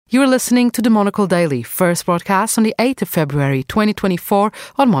You are listening to the Monocle Daily, first broadcast on the 8th of February 2024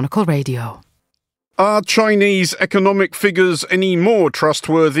 on Monocle Radio. Are Chinese economic figures any more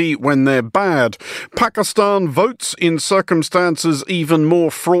trustworthy when they're bad? Pakistan votes in circumstances even more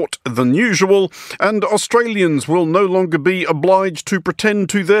fraught than usual, and Australians will no longer be obliged to pretend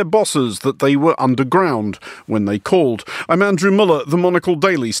to their bosses that they were underground when they called. I'm Andrew Muller. The Monocle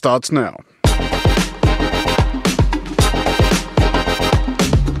Daily starts now.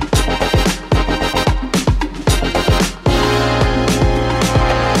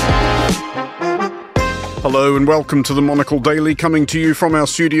 Hello and welcome to the Monocle Daily, coming to you from our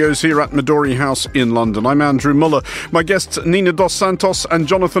studios here at Midori House in London. I'm Andrew Muller. My guests Nina Dos Santos and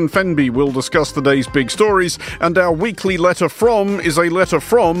Jonathan Fenby will discuss the day's big stories, and our weekly letter from is a letter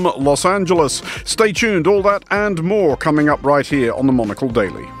from Los Angeles. Stay tuned, all that and more coming up right here on the Monocle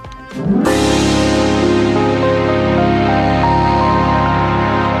Daily.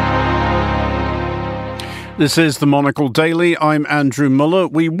 This is the Monocle Daily. I'm Andrew Muller.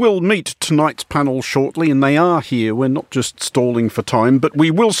 We will meet tonight's panel shortly, and they are here. We're not just stalling for time, but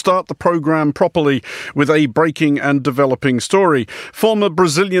we will start the programme properly with a breaking and developing story. Former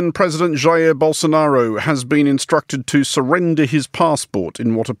Brazilian President Jair Bolsonaro has been instructed to surrender his passport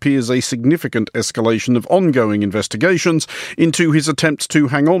in what appears a significant escalation of ongoing investigations into his attempts to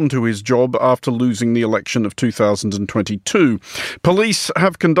hang on to his job after losing the election of 2022. Police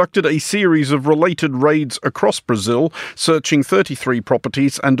have conducted a series of related raids across Brazil, searching 33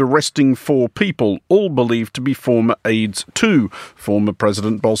 properties and arresting 4 people, all believed to be former aides to former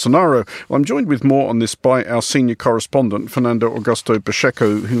President Bolsonaro. Well, I'm joined with more on this by our senior correspondent, Fernando Augusto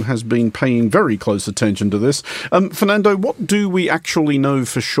Pacheco, who has been paying very close attention to this. Fernando, what do we actually know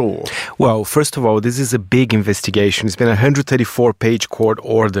for sure? Well, first of all, this is a big investigation. It's been a 134-page court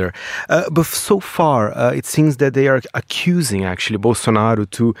order. But so far, it seems that they are accusing, actually, Bolsonaro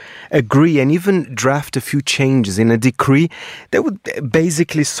to agree and even draft a few changes in a decree that would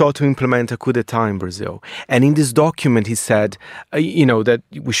basically sought to implement a coup d'etat in Brazil. And in this document, he said, that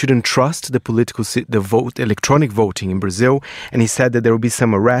we shouldn't trust the electronic voting in Brazil. And he said that there will be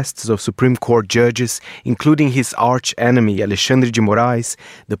some arrests of Supreme Court judges, including his arch enemy, Alexandre de Moraes,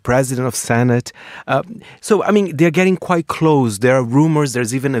 the president of Senate. They're getting quite close. There are rumors,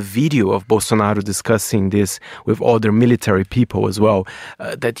 there's even a video of Bolsonaro discussing this with other military people as well,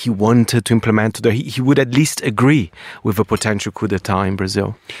 that he wanted to implement. He would at least agree with a potential coup d'etat in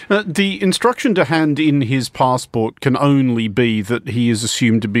Brazil. The instruction to hand in his passport can only be that he is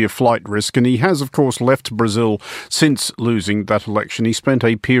assumed to be a flight risk, and he has, of course, left Brazil since losing that election. He spent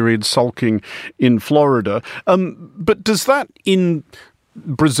a period sulking in Florida. But does that, in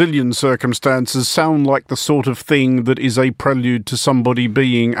Brazilian circumstances, sound like the sort of thing that is a prelude to somebody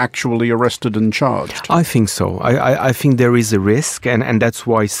being actually arrested and charged? I think so. I think there is a risk, and that's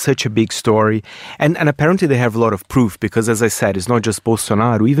why it's such a big story. And apparently they have a lot of proof, because, as I said, it's not just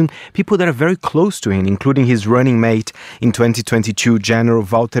Bolsonaro, even people that are very close to him, including his running mate in 2022, General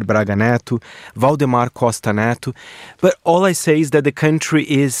Walter Braga Neto, Valdemar Costa Neto. But all I say is that the country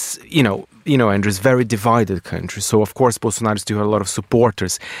is, Andrew, is a very divided country. So, of course, Bolsonaro still has a lot of supporters.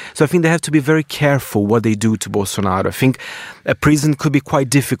 So I think they have to be very careful what they do to Bolsonaro. I think a prison could be quite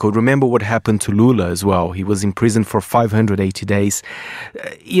difficult. Remember what happened to Lula as well. He was in prison for 580 days.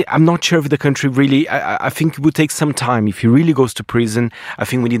 I'm not sure if the country really... I think it would take some time. If he really goes to prison, I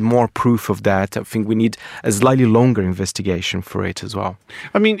think we need more proof of that. I think we need a slightly longer investigation for it as well.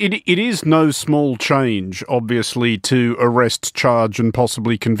 I mean, it is no small change, obviously, to arrest, charge and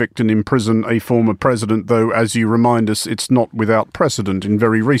possibly convict and imprison a former president, though, as you remind us, it's not without precedent in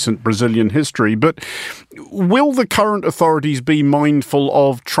very recent Brazilian history. But will the current authorities be mindful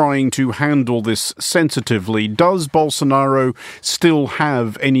of trying to handle this sensitively? Does Bolsonaro still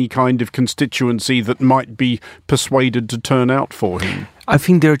have any kind of constituency that might be persuaded to turn out for him? I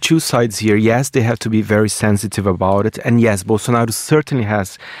think there are two sides here. Yes, they have to be very sensitive about it. And yes, Bolsonaro certainly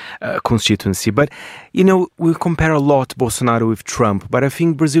has a constituency. But, we compare a lot Bolsonaro with Trump. But I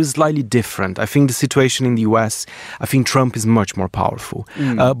think Brazil is slightly different. I think the situation in the US, I think Trump is much more powerful.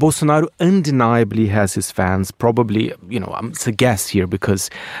 Bolsonaro undeniably has his fans. Probably, it's a guess here, because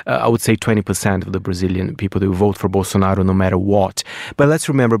I would say 20% of the Brazilian people, they will vote for Bolsonaro no matter what. But let's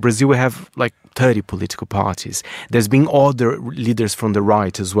remember, Brazil will have 30 political parties. There's been other leaders from the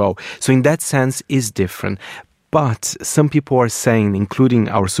right as well. So in that sense, is different. But some people are saying, including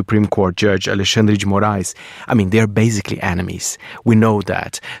our Supreme Court Judge Alexandre de Moraes, I mean, they're basically enemies. We know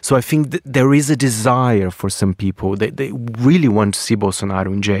that. So I think there is a desire for some people that they really want to see Bolsonaro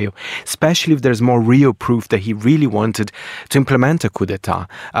in jail, especially if there's more real proof that he really wanted to implement a coup d'etat,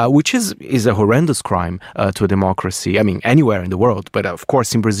 which is a horrendous crime to a democracy. I mean, anywhere in the world, but of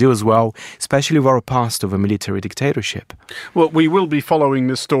course in Brazil as well, especially with our past of a military dictatorship. Well, we will be following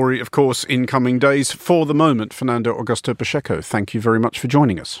this story, of course, in coming days. For the moment, Fernando Augusto Pacheco, thank you very much for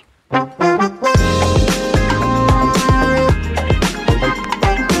joining us.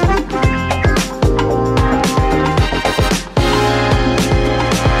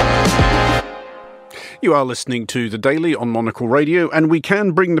 You are listening to The Daily on Monocle Radio, and we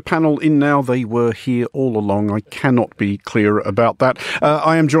can bring the panel in now. They were here all along. I cannot be clearer about that.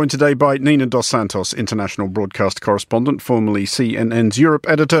 I am joined today by Nina Dos Santos, international broadcast correspondent, formerly CNN's Europe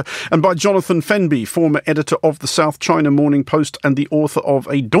editor, and by Jonathan Fenby, former editor of the South China Morning Post and the author of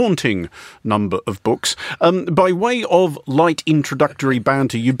a daunting number of books. By way of light introductory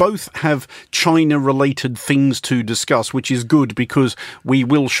banter, you both have China-related things to discuss, which is good because we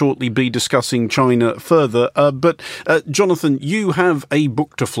will shortly be discussing China further. But Jonathan, you have a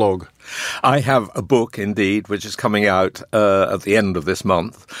book to flog. I have a book, indeed, which is coming out at the end of this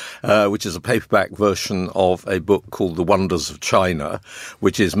month, which is a paperback version of a book called The Wonders of China,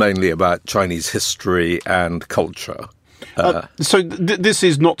 which is mainly about Chinese history and culture. So this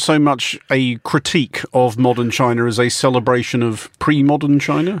is not so much a critique of modern China as a celebration of pre-modern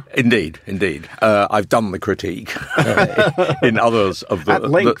China? Indeed. I've done the critique in others of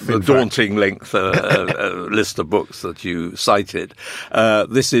the daunting length list of books that you cited.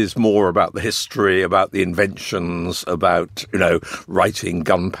 This is more about the history, about the inventions, about, writing,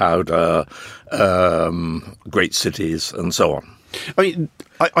 gunpowder, great cities, and so on. I mean,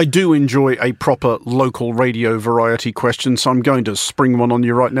 I do enjoy a proper local radio variety question, so I'm going to spring one on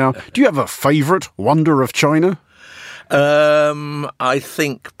you right now. Do you have a favourite wonder of China? I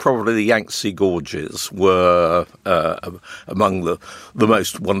think probably the Yangtze Gorges were among the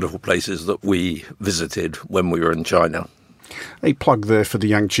most wonderful places that we visited when we were in China. A plug there for the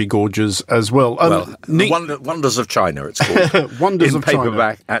Yangtze Gorges as well. Wonders of China, it's called. Wonders of China. In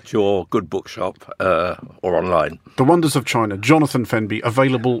paperback at your good bookshop or online. The Wonders of China. Jonathan Fenby,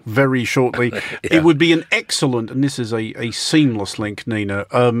 available very shortly. Yeah. It would be an excellent, and this is a seamless link, Nina,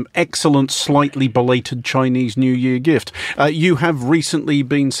 excellent, slightly belated Chinese New Year gift. You have recently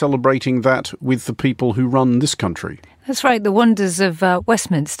been celebrating that with the people who run this country. That's right. The wonders of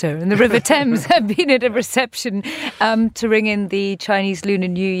Westminster and the River Thames have been at a reception to ring in the Chinese Lunar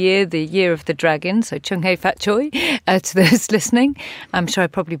New Year, the Year of the Dragon. So Chung Hei Fat Choi to those listening. I'm sure I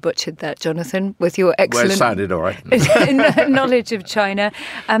probably butchered that, Jonathan, with your excellent well, it sounded all right. knowledge of China.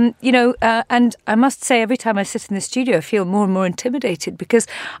 And I must say, every time I sit in the studio, I feel more and more intimidated because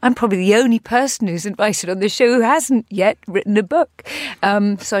I'm probably the only person who's invited on the show who hasn't yet written a book.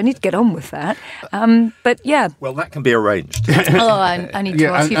 So I need to get on with that. But yeah. Well, that can be arranged. I need to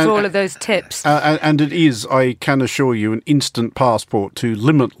ask you for all of those tips. And it is, I can assure you, an instant passport to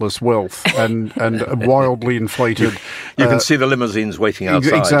limitless wealth and wildly inflated. You can see the limousines waiting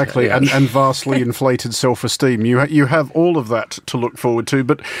outside. Exactly, yeah. and vastly inflated self-esteem. You have all of that to look forward to.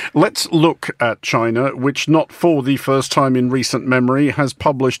 But let's look at China, which not for the first time in recent memory has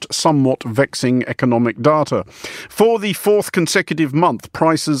published somewhat vexing economic data. For the fourth consecutive month,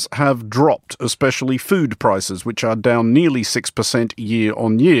 prices have dropped, especially food prices, which are down nearly 6% year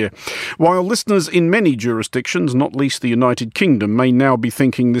on year. While listeners in many jurisdictions, not least the United Kingdom, may now be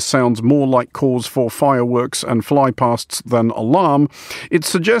thinking this sounds more like cause for fireworks and flypasts than alarm, it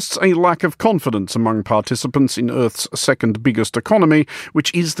suggests a lack of confidence among participants in Earth's second biggest economy,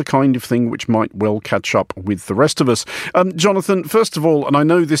 which is the kind of thing which might well catch up with the rest of us. Jonathan, first of all, and I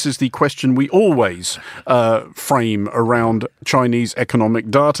know this is the question we always frame around Chinese economic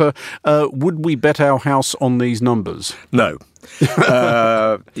data, would we bet our house on these numbers? No.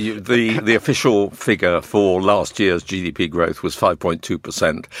 The official figure for last year's GDP growth was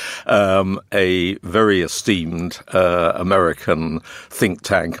 5.2%. A very esteemed American think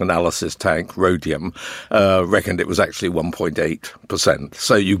tank, analysis tank, Rhodium, reckoned it was actually 1.8%.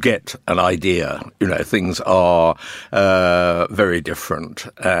 So you get an idea. Things are very different.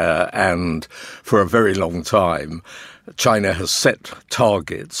 And for a very long time, China has set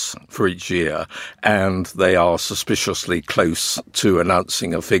targets for each year, and they are suspiciously close to announce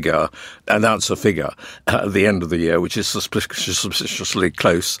a figure at the end of the year, which is suspiciously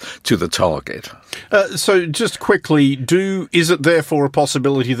close to the target. So just quickly, is it therefore a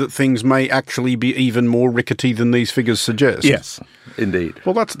possibility that things may actually be even more rickety than these figures suggest? Yes, indeed.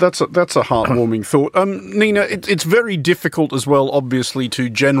 Well, that's a heartwarming thought. Nina, it's very difficult as well, obviously, to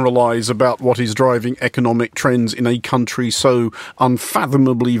generalise about what is driving economic trends in a country so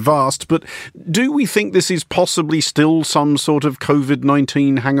unfathomably vast, but do we think this is possibly still some sort of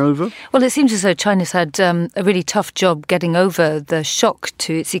COVID-19 hangover? Well, it seems as though China's had a really tough job getting over the shock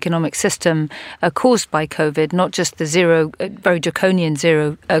to its economic system caused by COVID, not just the very draconian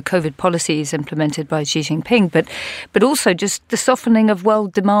zero COVID policies implemented by Xi Jinping, but also just the softening of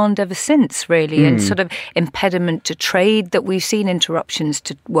world demand ever since, really, and sort of impediment to trade that we've seen, interruptions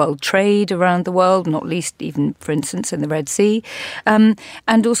to world trade around the world, not least even, for instance, in the Red Sea. And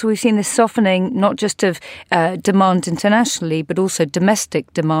also we've seen this softening not just of demand internationally, but also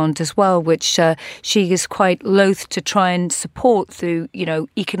domestic demand as well, which Xi is quite loath to try and support through,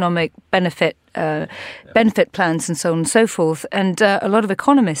 economic benefit plans and so on and so forth. And a lot of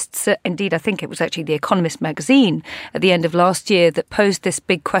economists, indeed, I think it was actually The Economist magazine at the end of last year that posed this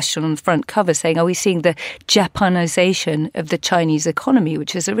big question on the front cover saying, are we seeing the Japanization of the Chinese economy,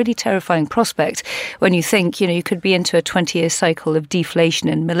 which is a really terrifying prospect when you think, you could be into a 20-year cycle of deflation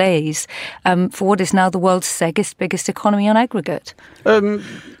and malaise for what is now the world's second biggest economy on aggregate.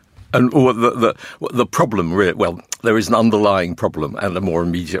 And the problem, really, there is an underlying problem and a more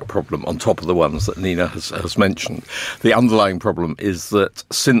immediate problem on top of the ones that Nina has mentioned. The underlying problem is that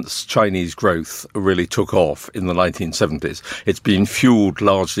since Chinese growth really took off in the 1970s, it's been fueled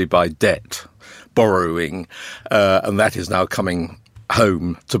largely by debt, borrowing, and that is now coming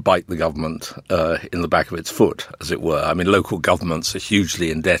home to bite the government in the back of its foot, as it were. I mean, local governments are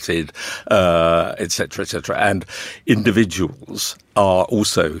hugely indebted, et cetera, and individuals are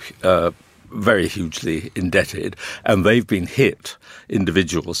also very hugely indebted, and they've been hit,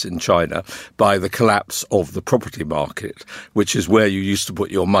 individuals in China, by the collapse of the property market, which is where you used to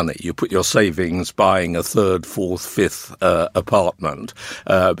put your money. You put your savings buying a third, fourth, fifth apartment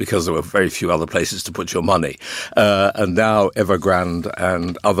because there were very few other places to put your money. And now Evergrande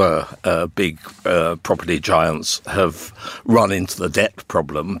and other big property giants have run into the debt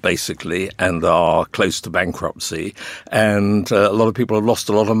problem, basically, and are close to bankruptcy. And a lot of people have lost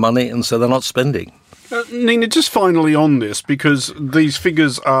a lot of money, and so they're not spending. Nina, just finally on this, because these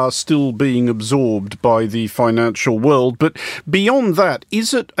figures are still being absorbed by the financial world, but beyond that,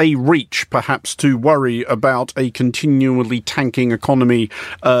 is it a reach, perhaps, to worry about a continually tanking economy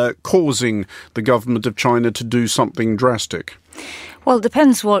causing the government of China to do something drastic? Well, it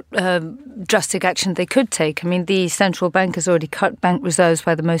depends what drastic action they could take. I mean, the central bank has already cut bank reserves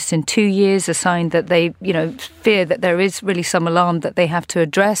by the most in 2 years, a sign that they, fear that there is really some alarm that they have to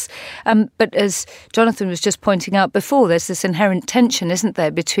address. But as Jonathan was just pointing out before, there's this inherent tension, isn't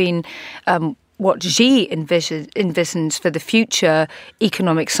there, between what Xi envisions for the future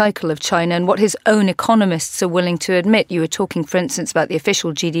economic cycle of China and what his own economists are willing to admit. You were talking, for instance, about the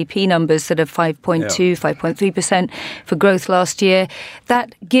official GDP numbers that are 5.2, 5.3% for growth last year.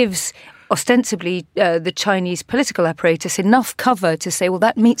 That gives ostensibly the Chinese political apparatus enough cover to say, well,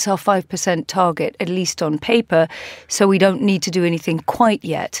 that meets our 5% target, at least on paper, so we don't need to do anything quite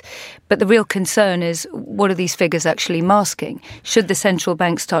yet. But the real concern is, what are these figures actually masking? Should the central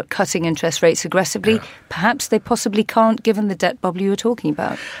bank start cutting interest rates aggressively? Perhaps they possibly can't, given the debt bubble you were talking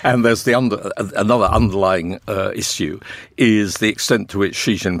about. And there's another underlying issue, is the extent to which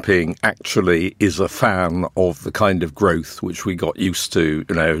Xi Jinping actually is a fan of the kind of growth which we got used to,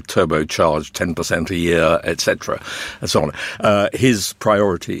 turbocharged 10% a year, etc., and so on. His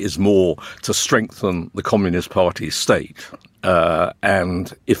priority is more to strengthen the Communist Party's state.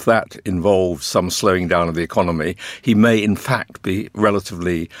 And if that involves some slowing down of the economy, he may in fact be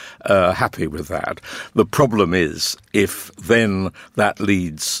relatively happy with that. The problem is if then that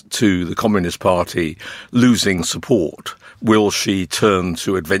leads to the Communist Party losing support, will she turn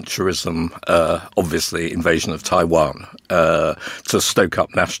to adventurism, obviously invasion of Taiwan, to stoke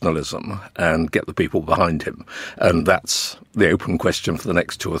up nationalism and get the people behind him? And that's the open question for the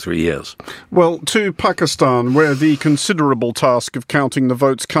next 2 or 3 years. Well, to Pakistan, where the considerable task of counting the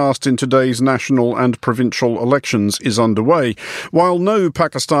votes cast in today's national and provincial elections is underway. While no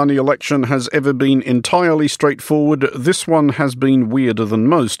Pakistani election has ever been entirely straightforward, this one has been weirder than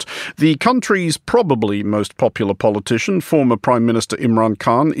most. The country's probably most popular politician, former Prime Minister Imran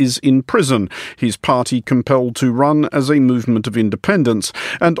Khan, is in prison. His party compelled to run as a movement of independence.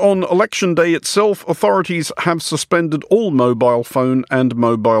 And on election day itself, authorities have suspended all mobile phone and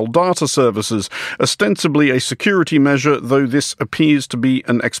mobile data services, ostensibly a security measure, though this appears to be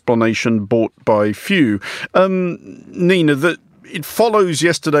an explanation bought by few. Nina, it follows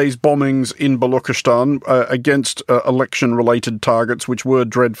yesterday's bombings in Balochistan against election-related targets, which were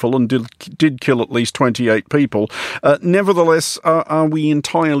dreadful and did kill at least 28 people. Nevertheless, are we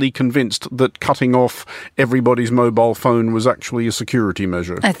entirely convinced that cutting off everybody's mobile phone was actually a security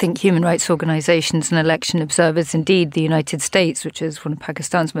measure? I think human rights organisations and election observers, indeed the United States, which is one of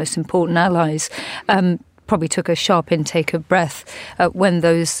Pakistan's most important allies, probably took a sharp intake of breath when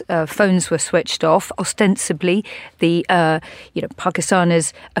those phones were switched off. Ostensibly, Pakistan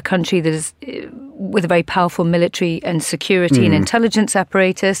is a country that is with a very powerful military and security and intelligence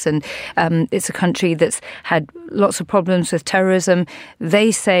apparatus, and it's a country that's had lots of problems with terrorism.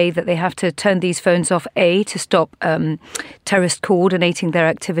 They say that they have to turn these phones off, A, to stop terrorists coordinating their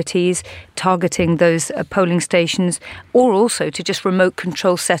activities, targeting those polling stations, or also to just remote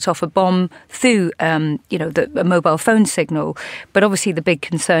control set off a bomb through a mobile phone signal. But obviously the big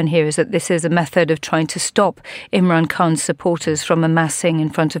concern here is that this is a method of trying to stop Imran Khan's supporters from amassing in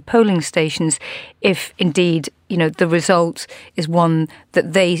front of polling stations if indeed the result is one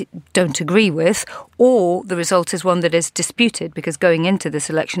that they don't agree with, or the result is one that is disputed, because going into this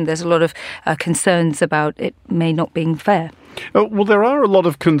election there's a lot of concerns about it may not being fair. Well, there are a lot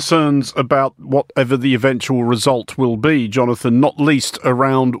of concerns about whatever the eventual result will be, Jonathan, not least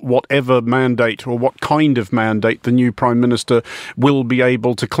around whatever mandate or what kind of mandate the new Prime Minister will be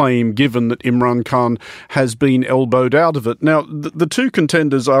able to claim, given that Imran Khan has been elbowed out of it. Now, the two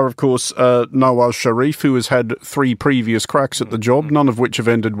contenders are, of course, Nawaz Sharif, who has had 3 previous cracks at the job, none of which have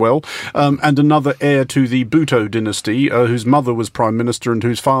ended well, and another heir to the Bhutto dynasty, whose mother was Prime Minister and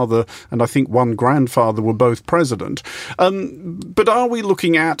whose father and I think one grandfather were both president. But are we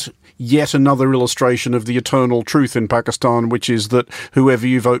looking at yet another illustration of the eternal truth in Pakistan, which is that whoever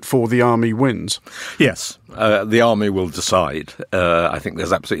you vote for, the army wins? Yes, the army will decide. I think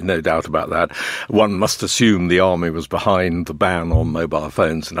there's absolutely no doubt about that. One must assume the army was behind the ban on mobile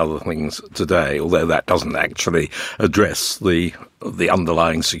phones and other things today, although that doesn't actually address the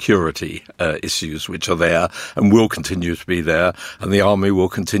underlying security issues which are there and will continue to be there, and the army will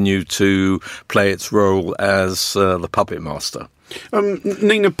continue to play its role as the puppet master.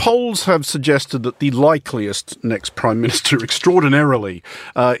 Nina, polls have suggested that the likeliest next Prime Minister extraordinarily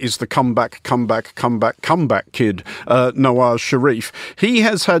is the comeback kid, Nawaz Sharif. He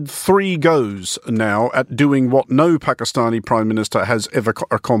has had 3 goes now at doing what no Pakistani Prime Minister has ever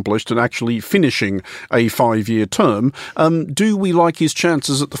accomplished and actually finishing a 5-year term. Do we like his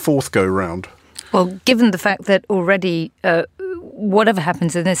chances at the 4th go-round? Well, given the fact that already whatever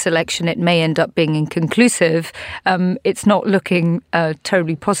happens in this election, it may end up being inconclusive. It's not looking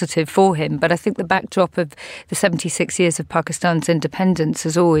terribly positive for him. But I think the backdrop of the 76 years of Pakistan's independence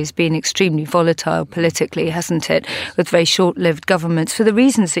has always been extremely volatile politically, hasn't it? With very short-lived governments, for the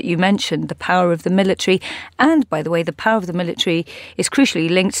reasons that you mentioned, the power of the military. And, by the way, the power of the military is crucially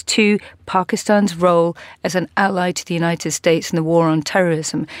linked to Pakistan's role as an ally to the United States in the war on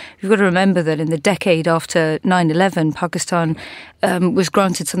terrorism. You've got to remember that in the decade after 9/11, Pakistan was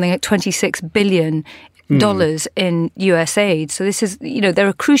granted something like $26 billion in US aid. So this is, there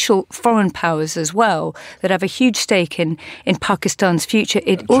are crucial foreign powers as well that have a huge stake in Pakistan's future.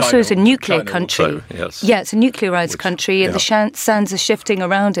 It also is a nuclear country. Also, yes. Yeah, it's a nuclearized country, and the sands are shifting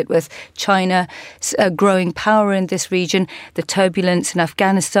around it with China growing power in this region, the turbulence in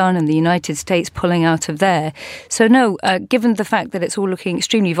Afghanistan and the United States pulling out of there. So no, given the fact that it's all looking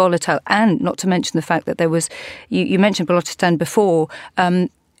extremely volatile, and not to mention the fact that there was, you mentioned Balochistan before,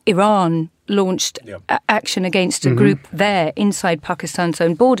 Iran launched action against a group there inside Pakistan's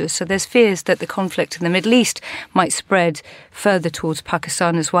own borders. So there's fears that the conflict in the Middle East might spread further towards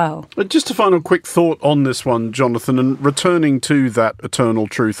Pakistan as well. Just a final quick thought on this one, Jonathan, and returning to that eternal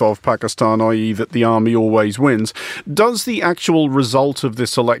truth of Pakistan, i.e. that the army always wins, does the actual result of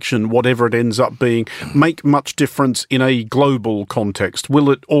this election, whatever it ends up being, make much difference in a global context? Will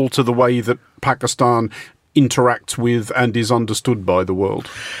it alter the way that Pakistan interacts with and is understood by the world?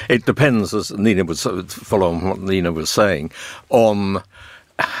 It depends, as Nina would follow on what Nina was saying, on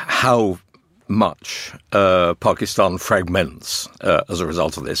how much Pakistan fragments as a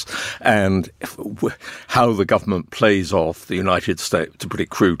result of this, and how the government plays off the United States, to put it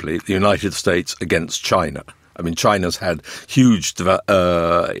crudely, the United States against China. I mean, China's had huge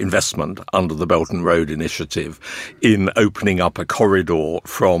investment under the Belt and Road Initiative in opening up a corridor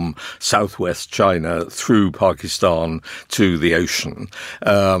from southwest China through Pakistan to the ocean,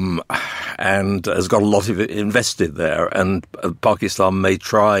 and has got a lot of it invested there. And Pakistan may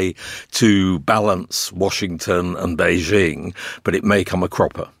try to balance Washington and Beijing, but it may come a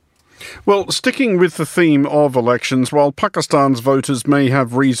cropper. Well, sticking with the theme of elections, while Pakistan's voters may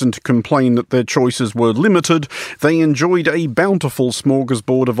have reason to complain that their choices were limited, they enjoyed a bountiful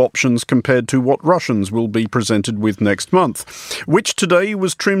smorgasbord of options compared to what Russians will be presented with next month, which today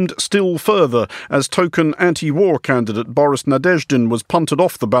was trimmed still further as token anti-war candidate Boris Nadezhdin was punted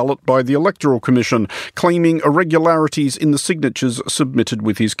off the ballot by the Electoral Commission, claiming irregularities in the signatures submitted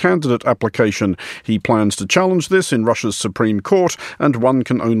with his candidate application. He plans to challenge this in Russia's Supreme Court, and one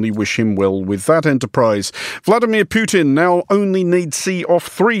can only wish him well with that enterprise. Vladimir Putin now only needs to see off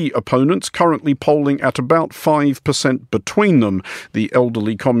 3 opponents, currently polling at about 5% between them. The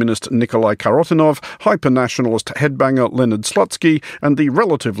elderly communist Nikolai Karotinov, hyper-nationalist headbanger Leonid Slutsky, and the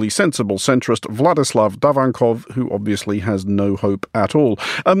relatively sensible centrist Vladislav Davankov, who obviously has no hope at all.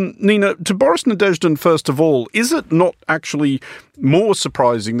 Nina, to Boris Nadezhdin, first of all, is it not actually more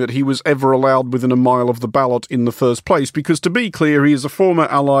surprising that he was ever allowed within a mile of the ballot in the first place? Because, to be clear, he is a former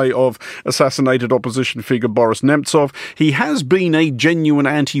ally of assassinated opposition figure Boris Nemtsov. He has been a genuine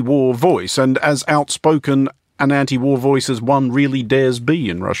anti-war voice, and as outspoken an anti-war voice as one really dares be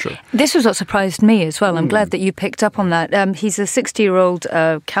in Russia. This was what surprised me as well. I'm glad that you picked up on that. He's a 60-year-old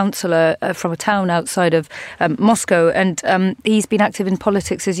councillor from a town outside of Moscow, and he's been active in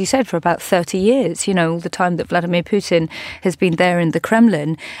politics, as you said, for about 30 years, all the time that Vladimir Putin has been there in the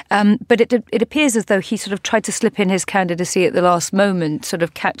Kremlin. But it appears as though he sort of tried to slip in his candidacy at the last moment, sort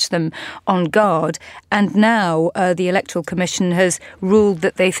of catch them on guard. And now the Electoral Commission has ruled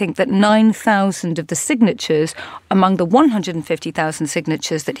that they think that 9,000 of the signatures, among the 150,000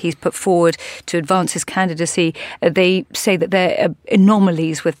 signatures that he's put forward to advance his candidacy, they say that there are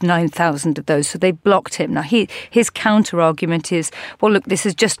anomalies with 9,000 of those, so they blocked him. Now, his counter-argument is, well, look, this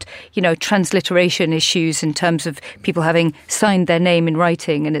is just, transliteration issues in terms of people having signed their name in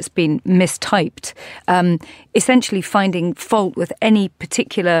writing and it's been mistyped. Essentially finding fault with any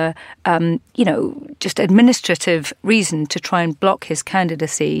particular, just administrative reason to try and block his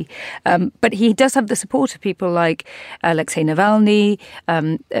candidacy. But he does have the support of people like Alexei Navalny,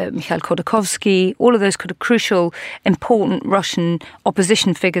 Mikhail Khodorkovsky, all of those kind of crucial, important Russian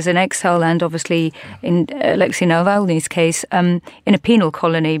opposition figures in exile, and obviously in Alexei Navalny's case, in a penal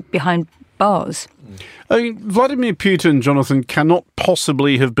colony behind bars. Vladimir Putin, Jonathan, cannot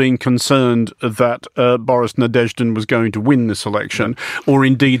possibly have been concerned that Boris Nadezhdin was going to win this election, or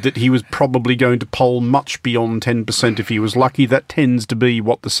indeed that he was probably going to poll much beyond 10% if he was lucky. That tends to be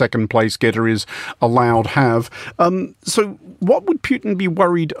what the second place getter is allowed have. So what would Putin be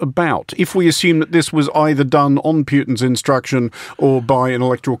worried about if we assume that this was either done on Putin's instruction or by an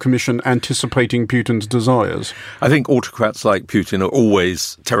electoral commission anticipating Putin's desires? I think autocrats like Putin are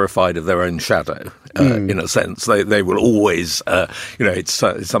always terrified of their own shadow. In a sense, they will always, it's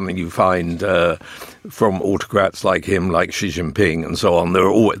something you find from autocrats like him, like Xi Jinping and so on.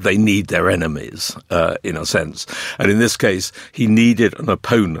 They need their enemies, in a sense. And in this case, he needed an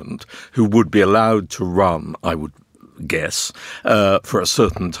opponent who would be allowed to run, I would guess, for a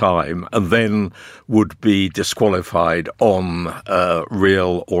certain time, and then would be disqualified on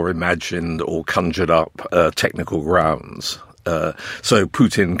real or imagined or conjured up technical grounds. So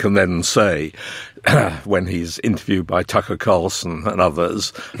Putin can then say, when he's interviewed by Tucker Carlson and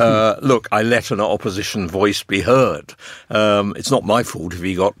others, look, I let an opposition voice be heard. It's not my fault if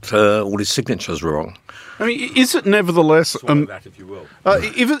he got all his signatures wrong. I mean, is it nevertheless... that, if you will.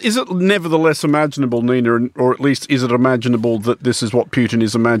 Is it nevertheless imaginable, Nina, or at least is it imaginable that this is what Putin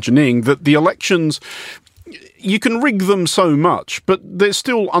is imagining, that the elections... You can rig them so much, but they're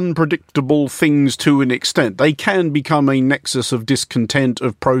still unpredictable things to an extent. They can become a nexus of discontent,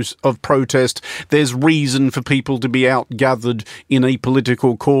 of protest. There's reason for people to be outgathered in a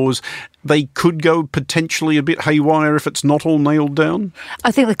political cause. They could go potentially a bit haywire if it's not all nailed down?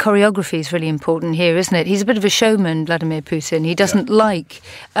 I think the choreography is really important here, isn't it? He's a bit of a showman, Vladimir Putin. He doesn't like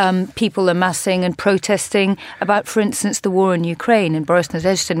people amassing and protesting about, for instance, the war in Ukraine. And Boris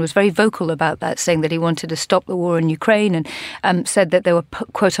Nadezhdin was very vocal about that, saying that he wanted to stop the war in Ukraine and said that there were,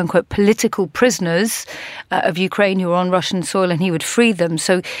 quote-unquote, political prisoners of Ukraine who were on Russian soil and he would free them.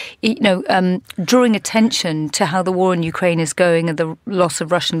 So, drawing attention to how the war in Ukraine is going and the loss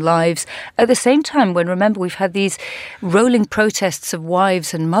of Russian lives, At the same time, when, remember, we've had these rolling protests of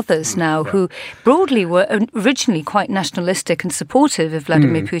wives and mothers now who broadly were originally quite nationalistic and supportive of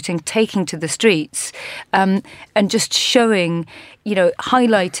Vladimir Putin, taking to the streets and just showing,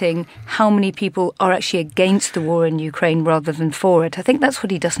 highlighting how many people are actually against the war in Ukraine rather than for it. I think that's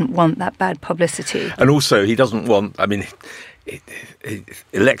what he doesn't want, that bad publicity. And also, he doesn't want,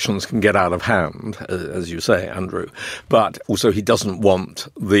 elections can get out of hand, as you say, Andrew, but also he doesn't want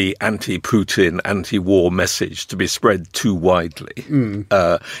the anti-Putin, anti-war message to be spread too widely.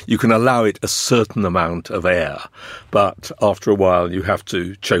 You can allow it a certain amount of air, but after a while you have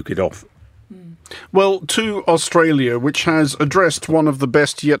to choke it off. Well, to Australia, which has addressed one of the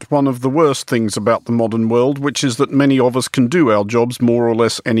best yet one of the worst things about the modern world, which is that many of us can do our jobs more or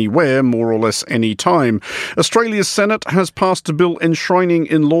less anywhere, more or less any time. Australia's Senate has passed a bill enshrining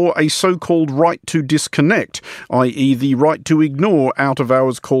in law a so-called right to disconnect, i.e. the right to ignore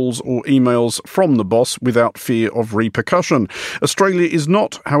out-of-hours calls or emails from the boss without fear of repercussion. Australia is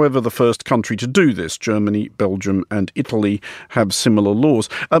not, however, the first country to do this. Germany, Belgium and Italy have similar laws.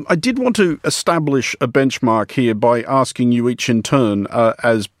 I did want to establish a benchmark here by asking you each in turn,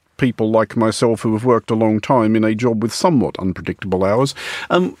 as people like myself who have worked a long time in a job with somewhat unpredictable hours.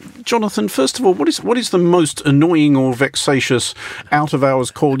 Jonathan, first of all, what is the most annoying or vexatious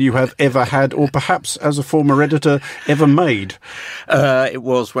out-of-hours call you have ever had, or perhaps, as a former editor, ever made? It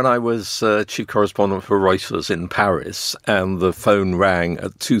was when I was chief correspondent for Reuters in Paris, and the phone rang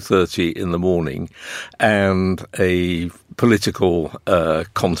at 2:30 in the morning, and a political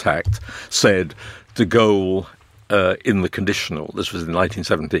contact said de Gaulle in the conditional, this was in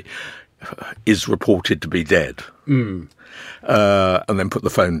 1970, is reported to be dead. And then put the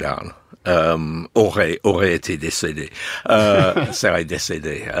phone down. Aurait été décédé. Serait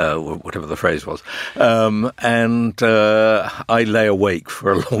décédé, whatever the phrase was. And I lay awake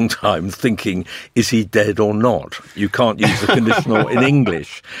for a long time thinking, is he dead or not? You can't use the conditional in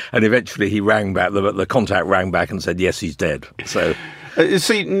English. And eventually he rang back, the contact rang back and said, yes, he's dead. So...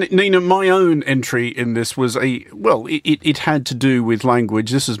 See, Nina, my own entry in this was it had to do with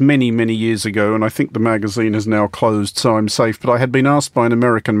language. This is many, many years ago, and I think the magazine has now closed, so I'm safe. But I had been asked by an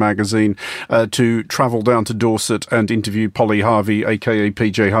American magazine to travel down to Dorset and interview Polly Harvey, aka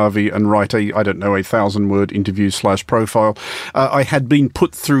PJ Harvey, and write a 1,000-word interview/profile. I had been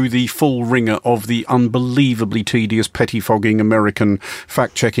put through the full ringer of the unbelievably tedious, pettifogging American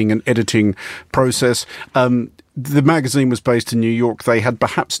fact-checking and editing process. The magazine was based in New York. They had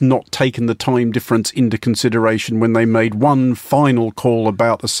perhaps not taken the time difference into consideration when they made one final call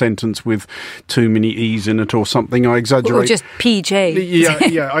about a sentence with too many E's in it or something. I exaggerate. Or just PJ.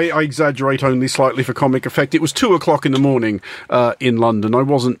 Yeah, I exaggerate only slightly for comic effect. It was 2:00 in the morning in London. I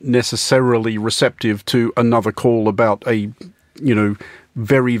wasn't necessarily receptive to another call about a,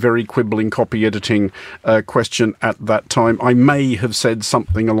 very, very quibbling copy editing question at that time. I may have said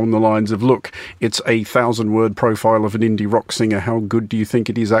something along the lines of, look, it's a 1,000-word profile of an indie rock singer. How good do you think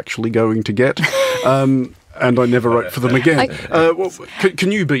it is actually going to get? And I never wrote for them again.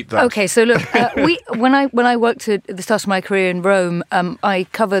 Can you beat that? Okay, so look, when I worked at the start of my career in Rome, I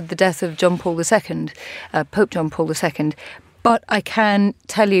covered the death of John Paul II, Pope John Paul II. But I can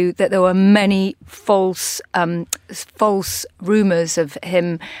tell you that there were many false rumours of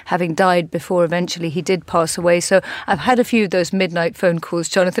him having died before eventually he did pass away. So I've had a few of those midnight phone calls,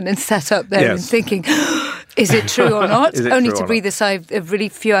 Jonathan, and sat up there and thinking, is it true or not? Only to breathe a sigh of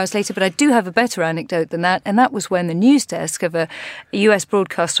relief a few hours later. But I do have a better anecdote than that. And that was when the news desk of a US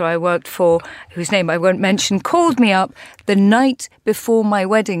broadcaster I worked for, whose name I won't mention, called me up the night before my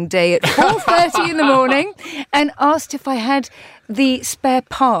wedding day at 4:30 in the morning and asked if I had the spare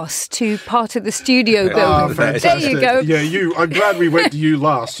pass to part of the studio building. There you go. Yeah, I'm glad we went to you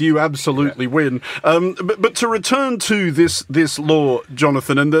last. You absolutely win. But to return to this law,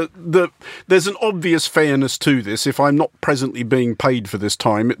 Jonathan, and there's an obvious fairness to this. If I'm not presently being paid for this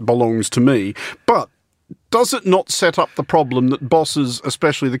time, it belongs to me. But does it not set up the problem that bosses,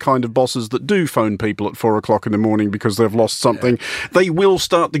 especially the kind of bosses that do phone people at 4:00 in the morning because they've lost something, they will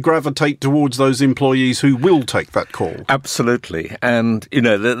start to gravitate towards those employees who will take that call? Absolutely. And,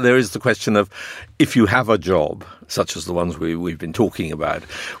 there is the question of if you have a job, such as the ones we've been talking about,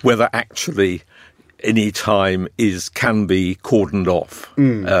 whether actually any time can be cordoned off.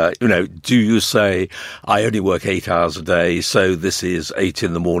 Do you say, I only work 8 hours a day, so this is 8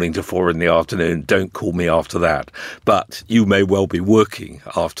 in the morning to 4 in the afternoon, don't call me after that. But you may well be working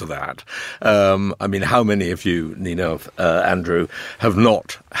after that. How many of you, Nina, Andrew, have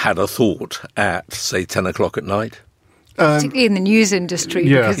not had a thought at, say, 10 o'clock at night? Particularly in the news industry,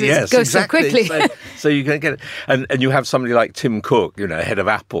 because it goes exactly. so quickly. So you can get it. And you have somebody like Tim Cook, head of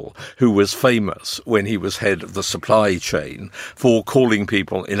Apple, who was famous when he was head of the supply chain for calling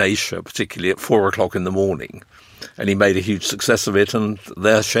people in Asia, particularly at 4:00 in the morning. And he made a huge success of it, and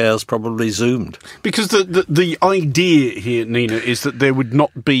their shares probably zoomed. Because the idea here, Nina, is that there would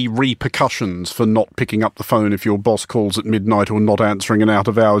not be repercussions for not picking up the phone if your boss calls at midnight or not answering an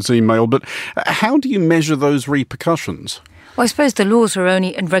out-of-hours email. But how do you measure those repercussions? Well, I suppose the laws are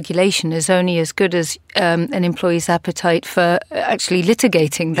only, and regulation is only as good as an employee's appetite for actually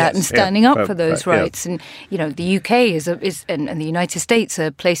litigating that and standing up for those rights. And, the UK and the United States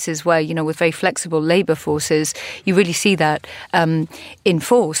are places where, with very flexible labour forces, you really see that in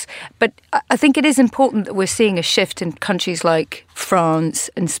force. But I think it is important that we're seeing a shift in countries like France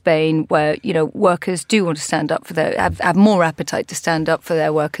and Spain where, workers do want to stand up for have more appetite to stand up for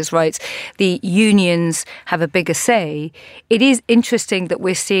their workers' rights. The unions have a bigger say. It is interesting that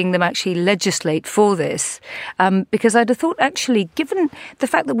we're seeing them actually legislate for this, because I'd have thought, actually, given the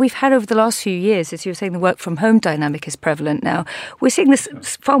fact that we've had over the last few years, as you were saying, the work from home dynamic is prevalent now, we're seeing this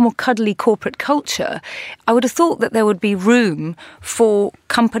far more cuddly corporate culture. I would have thought that there would be room for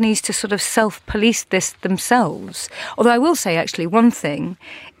companies to sort of self-police this themselves. Although I will say, actually, one thing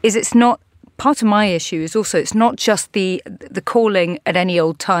is it's not. Part of my issue is also it's not just the calling at any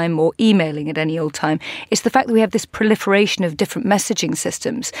old time or emailing at any old time. It's the fact that we have this proliferation of different messaging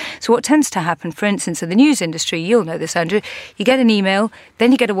systems. So what tends to happen, for instance, in the news industry, you'll know this, Andrew, you get an email,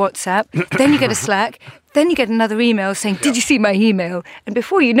 then you get a WhatsApp, then you get a Slack, then you get another email saying, did you see my email? And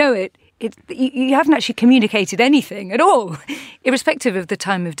before you know it, you haven't actually communicated anything at all, irrespective of the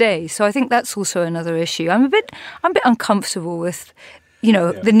time of day. So I think that's also another issue. I'm a bit uncomfortable with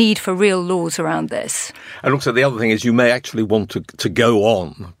the need for real laws around this. And also the other thing is you may actually want to go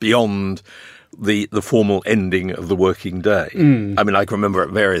on beyond the formal ending of the working day. I mean, I can remember at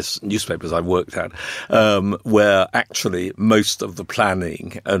various newspapers I've worked at where actually most of the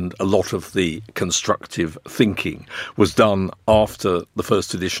planning and a lot of the constructive thinking was done after the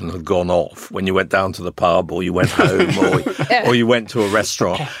first edition had gone off, when you went down to the pub or you went home or you went to a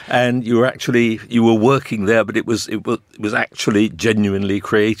restaurant and you were working there, but it was actually genuinely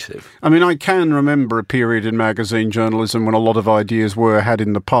creative. I mean, I can remember a period in magazine journalism when a lot of ideas were had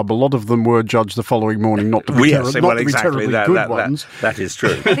in the pub. A lot of them were judged the following morning not to be, terribly good ones. That is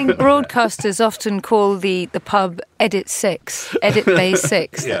true. I think broadcasters often call the pub Edit 6, Edit Bay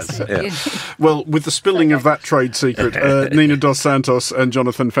 6. Yes. Well, with the spilling of that trade secret, Nina Dos Santos and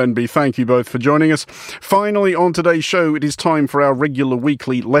Jonathan Fenby, thank you both for joining us. Finally, on today's show, it is time for our regular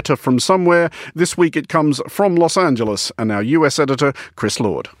weekly Letter from Somewhere. This week it comes from Los Angeles and our US editor, Chris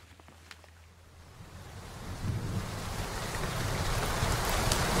Lord.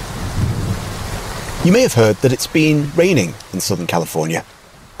 You may have heard that it's been raining in Southern California.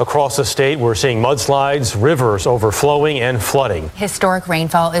 Across the state, we're seeing mudslides, rivers overflowing and flooding. Historic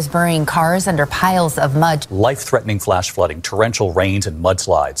rainfall is burying cars under piles of mud. Life-threatening flash flooding, torrential rains and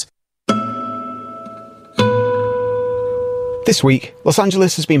mudslides. This week, Los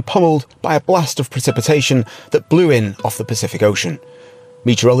Angeles has been pummeled by a blast of precipitation that blew in off the Pacific Ocean.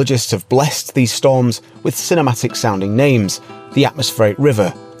 Meteorologists have blessed these storms with cinematic-sounding names: the Atmospheric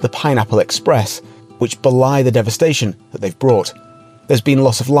River, the Pineapple Express, which belie the devastation that they've brought. There's been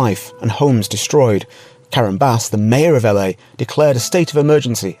loss of life and homes destroyed. Karen Bass, the mayor of LA, declared a state of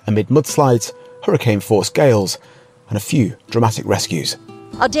emergency amid mudslides, hurricane-force gales, and a few dramatic rescues.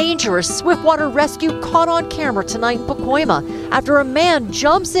 A dangerous swiftwater rescue caught on camera tonight in Pacoima after a man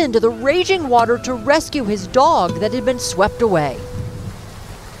jumps into the raging water to rescue his dog that had been swept away.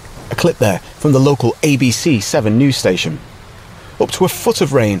 A clip there from the local ABC 7 news station. Up to a foot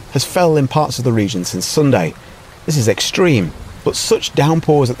of rain has fell in parts of the region since Sunday. This is extreme, but such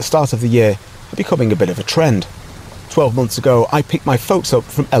downpours at the start of the year are becoming a bit of a trend. 12 months ago, I picked my folks up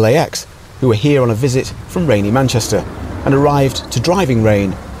from LAX, who were here on a visit from rainy Manchester, and arrived to driving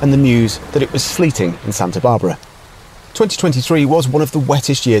rain and the news that it was sleeting in Santa Barbara. 2023 was one of the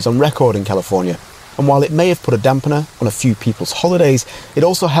wettest years on record in California, and while it may have put a dampener on a few people's holidays, it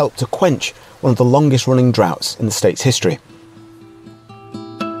also helped to quench one of the longest-running droughts in the state's history.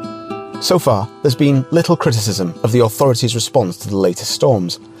 So far, there's been little criticism of the authorities' response to the latest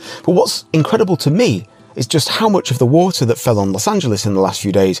storms. But what's incredible to me is just how much of the water that fell on Los Angeles in the last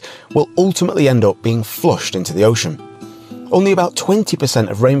few days will ultimately end up being flushed into the ocean. Only about 20%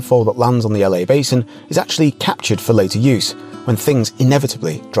 of rainfall that lands on the LA basin is actually captured for later use, when things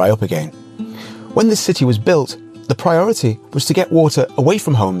inevitably dry up again. When this city was built, the priority was to get water away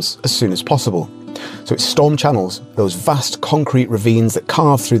from homes as soon as possible. So its storm channels, those vast concrete ravines that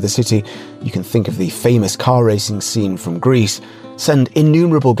carve through the city, you can think of the famous car racing scene from Greece, send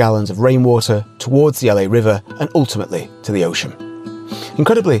innumerable gallons of rainwater towards the LA River and ultimately to the ocean.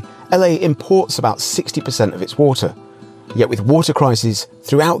 Incredibly, LA imports about 60% of its water. Yet with water crises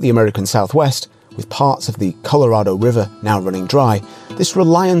throughout the American Southwest, with parts of the Colorado River now running dry, this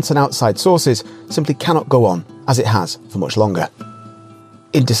reliance on outside sources simply cannot go on as it has for much longer.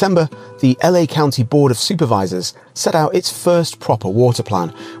 In December, the LA County Board of Supervisors set out its first proper water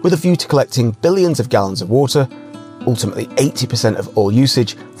plan with a view to collecting billions of gallons of water, ultimately 80% of all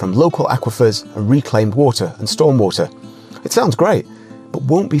usage from local aquifers and reclaimed water and stormwater. It sounds great, but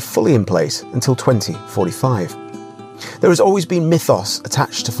won't be fully in place until 2045. There has always been mythos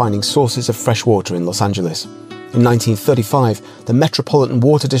attached to finding sources of fresh water in Los Angeles. In 1935, the Metropolitan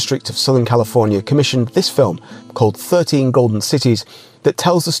Water District of Southern California commissioned this film called 13 Golden Cities that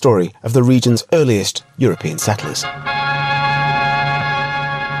tells the story of the region's earliest European settlers.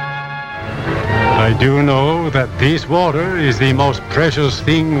 I do know that this water is the most precious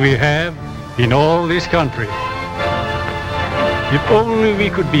thing we have in all this country. If only we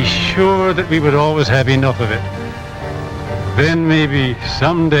could be sure that we would always have enough of it. Then maybe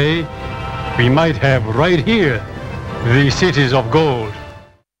someday we might have right here the cities of gold.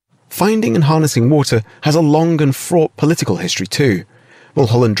 Finding and harnessing water has a long and fraught political history too.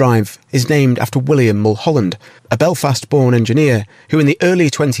 Mulholland Drive is named after William Mulholland, a Belfast-born engineer who in the early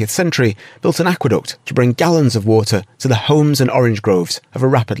 20th century built an aqueduct to bring gallons of water to the homes and orange groves of a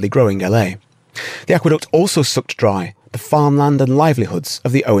rapidly growing LA. The aqueduct also sucked dry the farmland and livelihoods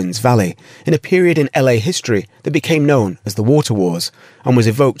of the Owens Valley in a period in LA history that became known as the Water Wars and was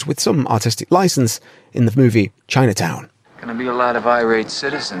evoked with some artistic license in the movie Chinatown. Going to be a lot of irate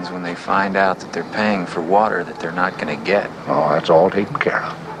citizens when they find out that they're paying for water that they're not going to get. Oh, that's all taken care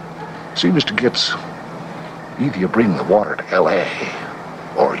of. See, Mr. Gibbs, either you bring the water to L.A.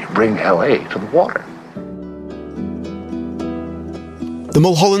 or you bring L.A. to the water. The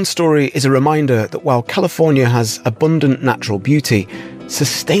Mulholland story is a reminder that while California has abundant natural beauty,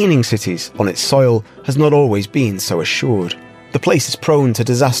 sustaining cities on its soil has not always been so assured. The place is prone to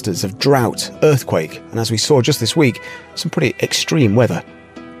disasters of drought, earthquake, and as we saw just this week, some pretty extreme weather.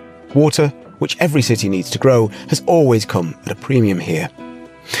 Water, which every city needs to grow, has always come at a premium here.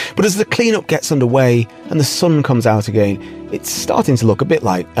 But as the cleanup gets underway and the sun comes out again, it's starting to look a bit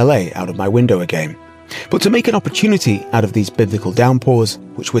like LA out of my window again. But to make an opportunity out of these biblical downpours,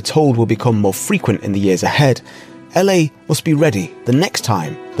 which we're told will become more frequent in the years ahead, LA must be ready the next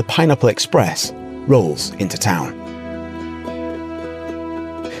time the Pineapple Express rolls into town.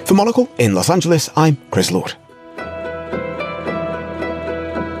 For Monocle in Los Angeles, I'm Chris Lord.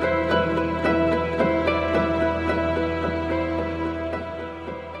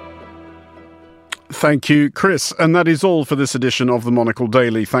 Thank you, Chris. And that is all for this edition of the Monocle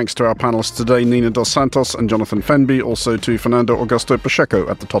Daily. Thanks to our panellists today, Nina Dos Santos and Jonathan Fenby, also to Fernando Augusto Pacheco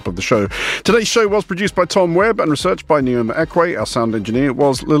at the top of the show. Today's show was produced by Tom Webb and researched by Neoma Ekwe. Our sound engineer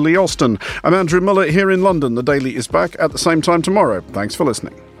was Lily Alston. I'm Andrew Muller here in London. The Daily is back at the same time tomorrow. Thanks for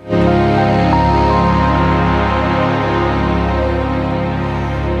listening.